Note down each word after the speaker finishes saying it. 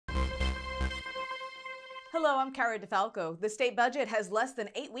Hello, I'm Cara DeFalco. The state budget has less than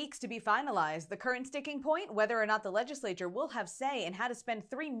 8 weeks to be finalized. The current sticking point, whether or not the legislature will have say in how to spend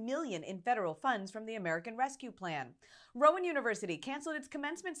 $3 million in federal funds from the American Rescue Plan. Rowan University canceled its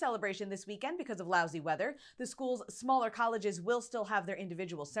commencement celebration this weekend because of lousy weather. The school's smaller colleges will still have their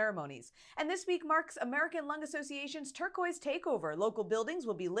individual ceremonies. And this week marks American Lung Association's Turquoise Takeover. Local buildings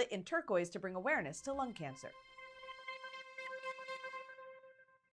will be lit in turquoise to bring awareness to lung cancer.